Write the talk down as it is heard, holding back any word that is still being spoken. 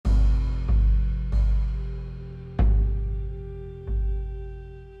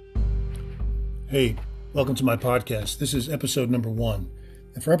Hey, welcome to my podcast. This is episode number 1.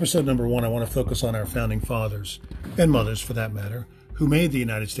 And for episode number 1, I want to focus on our founding fathers, and mothers for that matter, who made the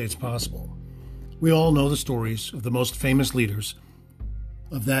United States possible. We all know the stories of the most famous leaders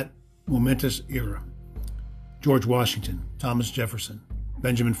of that momentous era. George Washington, Thomas Jefferson,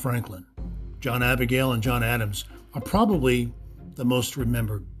 Benjamin Franklin, John Abigail, and John Adams are probably the most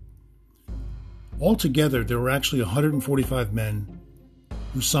remembered. Altogether, there were actually 145 men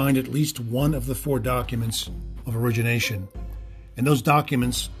who signed at least one of the 4 documents of origination. And those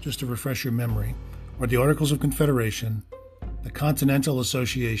documents, just to refresh your memory, are the Articles of Confederation, the Continental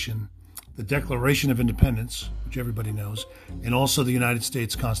Association, the Declaration of Independence, which everybody knows, and also the United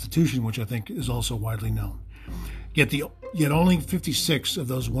States Constitution, which I think is also widely known. Yet only 56 of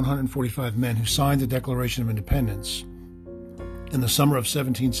those 145 men who signed the Declaration of Independence in the summer of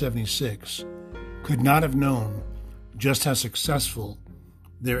 1776 could not have known just how successful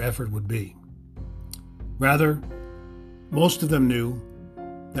their effort would be. Rather, most of them knew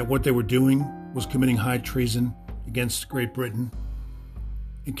that what they were doing was committing high treason against Great Britain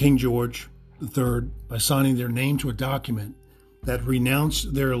and King George III by signing their name to a document that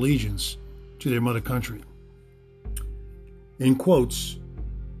renounced their allegiance to their mother country. In quotes,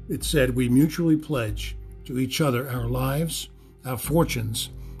 it said, "We mutually pledge to each other our lives, our fortunes,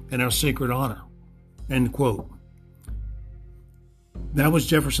 and our sacred honor." End quote. That was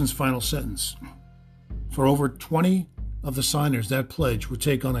Jefferson's final sentence. For over 20 of the signers, that pledge would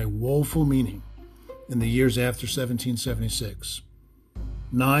take on a woeful meaning in the years after 1776.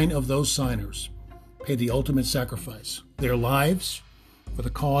 9 of those signers paid the ultimate sacrifice, their lives for the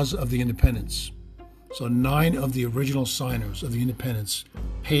cause of the independence. So 9 of the original signers of the independence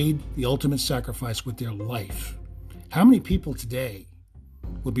paid the ultimate sacrifice with their life. How many people today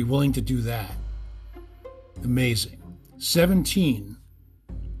would be willing to do that? Amazing. 17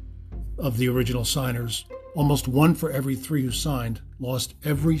 of the original signers, almost 1 for every 3 who signed, lost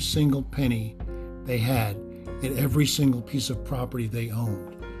every single penny they had and every single piece of property they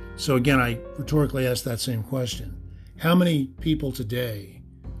owned. So again, I rhetorically ask that same question. How many people today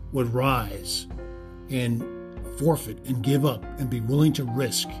would rise and forfeit and give up and be willing to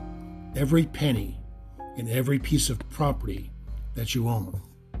risk every penny and every piece of property that you own?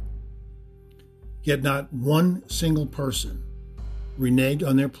 Yet not one single person reneged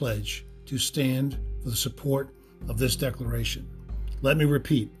on their pledge to stand for the support of this declaration. Let me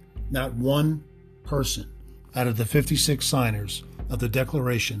repeat, not one person out of the 56 signers of the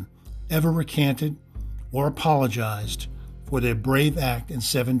Declaration ever recanted or apologized for their brave act in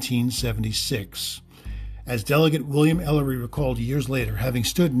 1776. As Delegate William Ellery recalled years later, having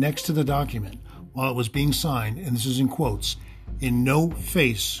stood next to the document while it was being signed, and this is in quotes, "In no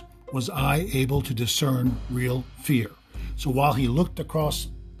face was I able to discern real fear." So while he looked across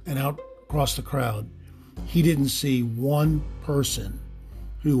and out across the crowd, he didn't see one person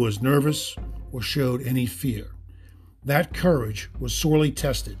who was nervous or showed any fear. That courage was sorely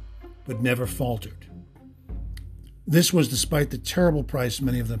tested, but never faltered. This was despite the terrible price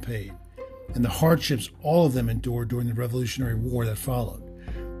many of them paid, and the hardships all of them endured during the Revolutionary War that followed.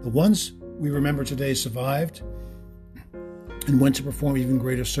 The ones we remember today survived and went to perform even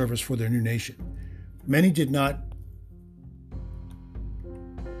greater service for their new nation. Many did not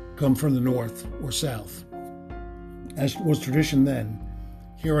come from the North or South. As was tradition then,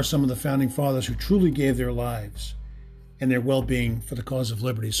 here are some of the founding fathers who truly gave their lives and their well-being for the cause of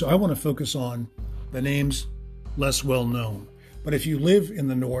liberty. So I want to focus on the names less well known. But if you live in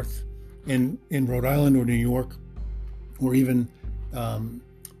the North, in Rhode Island or New York, or even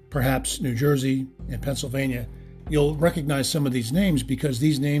perhaps New Jersey and Pennsylvania, you'll recognize some of these names because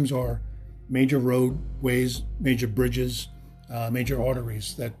these names are major roadways, major bridges, major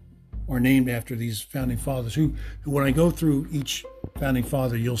arteries that are named after these founding fathers who when I go through each founding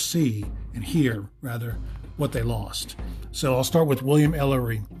father, you'll see and hear, rather, what they lost. So I'll start with William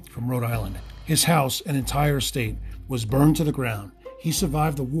Ellery from Rhode Island. His house and entire estate was burned to the ground. He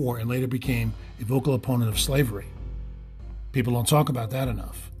survived the war and later became a vocal opponent of slavery. People don't talk about that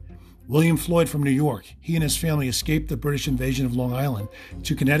enough. William Floyd from New York. He and his family escaped the British invasion of Long Island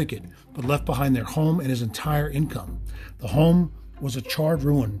to Connecticut, but left behind their home and his entire income. The home was a charred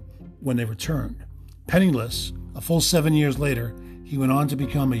ruin when they returned. Penniless, a full 7 years later, he went on to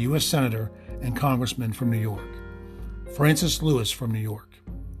become a U.S. Senator and Congressman from New York. Francis Lewis from New York.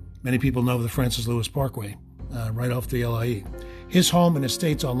 Many people know the Francis Lewis Parkway, right off the LIE. His home and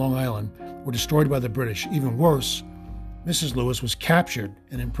estates on Long Island were destroyed by the British. Even worse, Mrs. Lewis was captured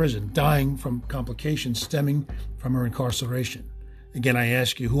and imprisoned, dying from complications stemming from her incarceration. Again, I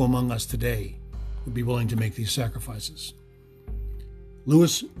ask you, who among us today would be willing to make these sacrifices?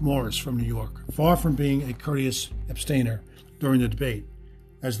 Lewis Morris from New York, far from being a courteous abstainer during the debate,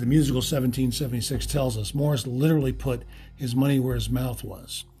 as the musical 1776 tells us, Morris literally put his money where his mouth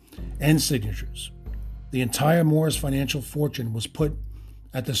was, and signatures. The entire Morris financial fortune was put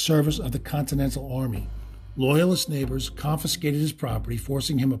at the service of the Continental Army. Loyalist neighbors confiscated his property,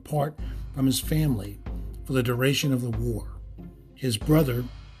 forcing him apart from his family for the duration of the war. His brother,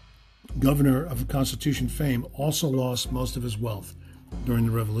 governor of the Constitution fame, also lost most of his wealth during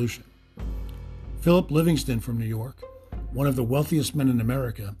the Revolution. Philip Livingston from New York, one of the wealthiest men in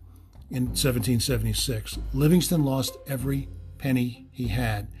America in 1776, Livingston lost every penny he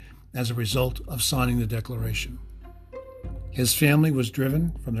had as a result of signing the Declaration. His family was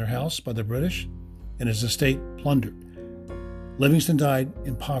driven from their house by the British and his estate plundered. Livingston died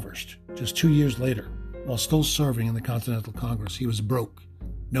impoverished just 2 years later while still serving in the Continental Congress. He was broke,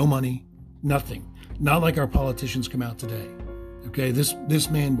 no money, nothing. Not like our politicians come out today. Okay, this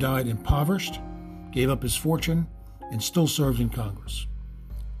man died impoverished, gave up his fortune, and still served in Congress.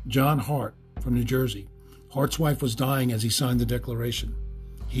 John Hart from New Jersey. Hart's wife was dying as he signed the Declaration.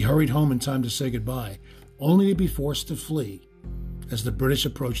 He hurried home in time to say goodbye, only to be forced to flee as the British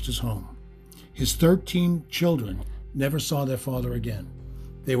approached his home. His 13 children never saw their father again.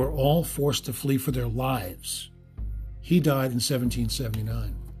 They were all forced to flee for their lives. He died in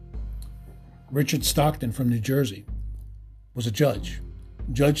 1779. Richard Stockton from New Jersey was a judge.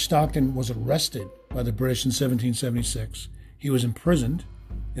 Judge Stockton was arrested by the British in 1776. He was imprisoned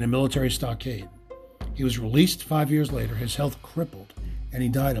in a military stockade. He was released 5 years later, his health crippled, and he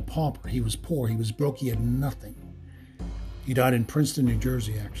died a pauper. He was poor, he was broke, he had nothing. He died in Princeton, New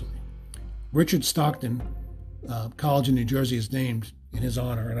Jersey, actually. Richard Stockton College in New Jersey is named in his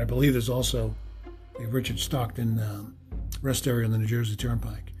honor, and I believe there's also a Richard Stockton rest area on the New Jersey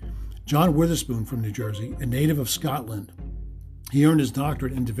Turnpike. John Witherspoon from New Jersey, a native of Scotland. He earned his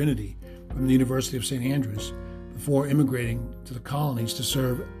doctorate in divinity from the University of St. Andrews before immigrating to the colonies to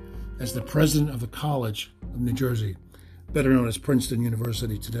serve as the president of the College of New Jersey, better known as Princeton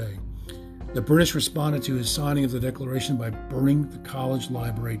University today. The British responded to his signing of the Declaration by burning the college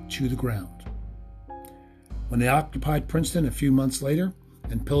library to the ground. When they occupied Princeton a few months later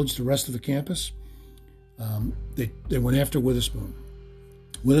and pillaged the rest of the campus, they went after Witherspoon.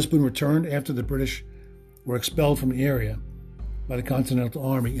 Witherspoon returned after the British were expelled from the area by the Continental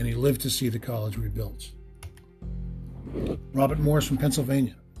Army, and he lived to see the college rebuilt. Robert Morris from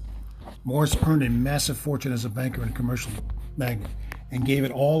Pennsylvania. Morris earned a massive fortune as a banker and commercial magnate and gave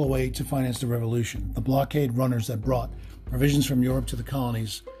it all away to finance the revolution. The blockade runners that brought provisions from Europe to the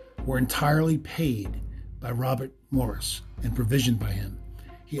colonies were entirely paid by Robert Morris and provisioned by him.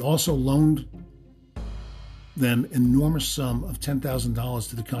 He also loaned them an enormous sum of $10,000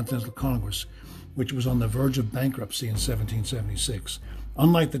 to the Continental Congress, which was on the verge of bankruptcy in 1776.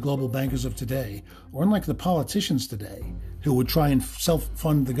 Unlike the global bankers of today, or unlike the politicians today, who would try and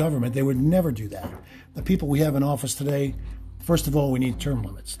self-fund the government, they would never do that. The people we have in office today, first of all, we need term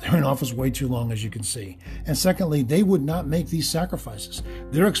limits. They're in office way too long, as you can see. And secondly, they would not make these sacrifices.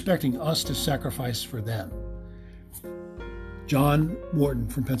 They're expecting us to sacrifice for them. John Morton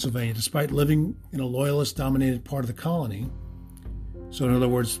from Pennsylvania, despite living in a loyalist-dominated part of the colony, so in other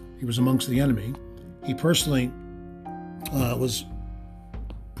words, he was amongst the enemy, he personally was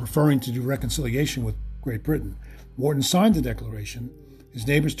preferring to do reconciliation with Great Britain. Morton signed the Declaration. His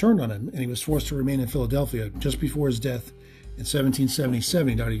neighbors turned on him, and he was forced to remain in Philadelphia. Just before his death in 1777,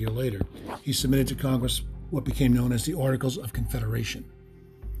 he died a year later, he submitted to Congress what became known as the Articles of Confederation.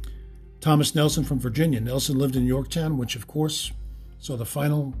 Thomas Nelson from Virginia. Nelson lived in Yorktown, which, of course, saw the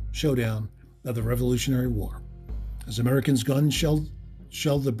final showdown of the Revolutionary War. As Americans' guns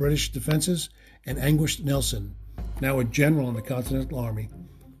shelled the British defenses and anguished Nelson, now a general in the Continental Army,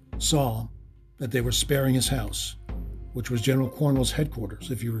 saw that they were sparing his house, which was General Cornwall's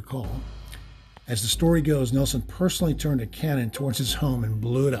headquarters, if you recall. As the story goes, Nelson personally turned a cannon towards his home and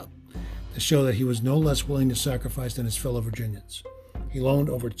blew it up to show that he was no less willing to sacrifice than his fellow Virginians. He loaned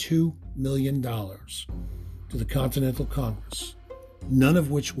over $2 million to the Continental Congress, none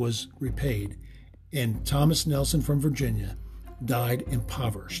of which was repaid, and Thomas Nelson from Virginia died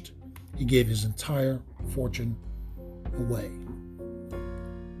impoverished. He gave his entire fortune away.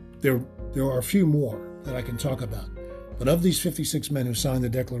 There are a few more that I can talk about, but of these 56 men who signed the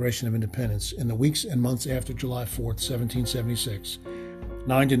Declaration of Independence in the weeks and months after July 4th, 1776,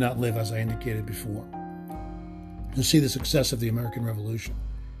 9 did not live, as I indicated before, to see the success of the American Revolution.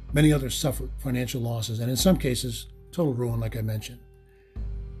 Many others suffered financial losses, and in some cases, total ruin, like I mentioned.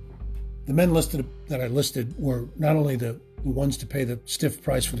 The men that I listed were not only the ones to pay the stiff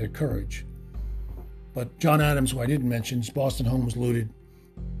price for their courage, But John Adams, who I didn't mention, his Boston home was looted,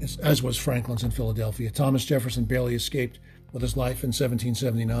 as was Franklin's in Philadelphia. Thomas Jefferson barely escaped with his life in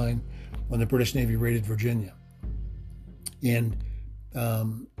 1779 when the British Navy raided Virginia. And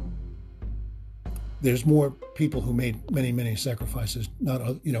there's more people who made many, many sacrifices, not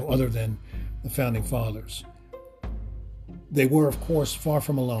other than the founding fathers. They were, of course, far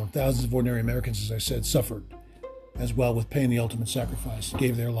from alone. Thousands of ordinary Americans, as I said, suffered as well with paying the ultimate sacrifice,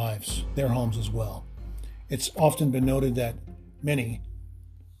 gave their lives, their homes as well. It's often been noted that many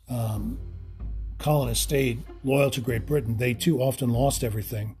colonists stayed loyal to Great Britain. They too often lost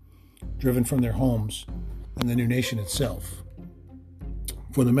everything, driven from their homes and the new nation itself.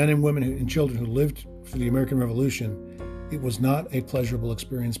 For the men and women and children who lived for the American Revolution, it was not a pleasurable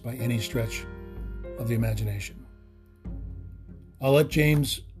experience by any stretch of the imagination. I'll let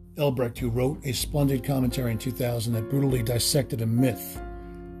James Elbrecht, who wrote a splendid commentary in 2000 that brutally dissected a myth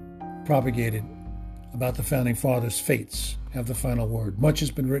propagated about the Founding Fathers' fates, have the final word. Much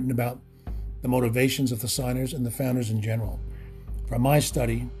has been written about the motivations of the signers and the founders in general. From my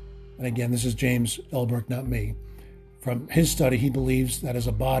study, and again, this is James Elbrecht, not me, from his study, he believes that as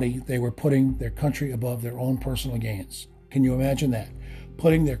a body, they were putting their country above their own personal gains. Can you imagine that?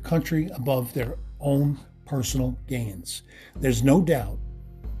 Putting their country above their own personal gains. There's no doubt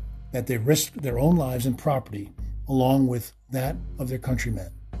that they risked their own lives and property along with that of their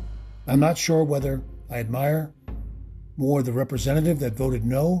countrymen. I'm not sure whether I admire more the representative that voted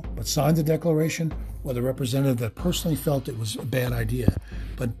no but signed the declaration, or the representative that personally felt it was a bad idea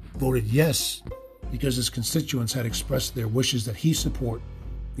but voted yes because his constituents had expressed their wishes that he support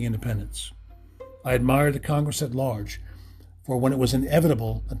the independence. I admire the Congress at large for, when it was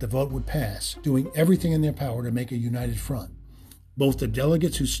inevitable that the vote would pass, doing everything in their power to make a united front. Both the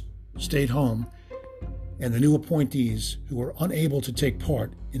delegates who stayed home and the new appointees who were unable to take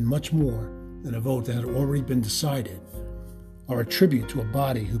part in much more than a vote that had already been decided are a tribute to a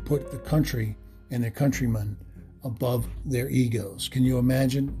body who put the country and their countrymen above their egos. Can you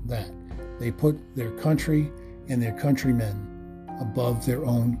imagine that? They put their country and their countrymen above their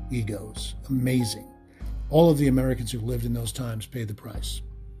own egos. Amazing. All of the Americans who lived in those times paid the price.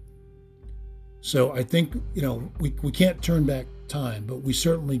 So I think, we can't turn back time, but we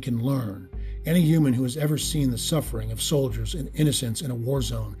certainly can learn. Any human who has ever seen the suffering of soldiers and innocents in a war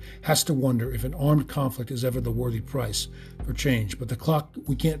zone has to wonder if an armed conflict is ever the worthy price for change. But the clock,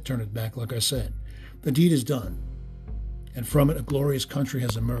 we can't turn it back, like I said. The deed is done, and from it a glorious country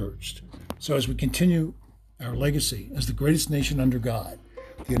has emerged. So as we continue our legacy as the greatest nation under God,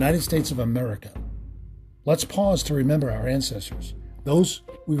 the United States of America, let's pause to remember our ancestors, those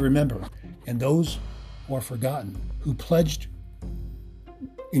we remember, and those who are forgotten, who pledged,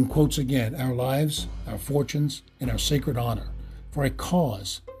 in quotes again, our lives, our fortunes, and our sacred honor for a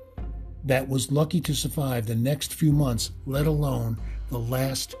cause that was lucky to survive the next few months, let alone the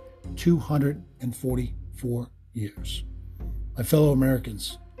last 244 years. My fellow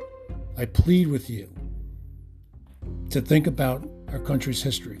Americans, I plead with you to think about our country's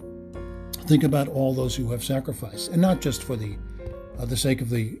history. Think about all those who have sacrificed, and not just for the sake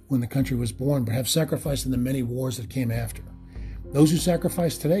of when the country was born, but have sacrificed in the many wars that came after. Those who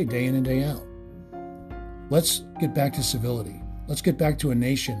sacrifice today, day in and day out. Let's get back to civility. Let's get back to a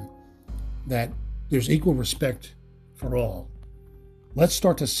nation that there's equal respect for all. Let's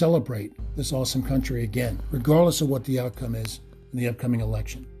start to celebrate this awesome country again, regardless of what the outcome is in the upcoming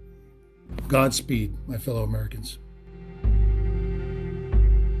election. Godspeed, my fellow Americans.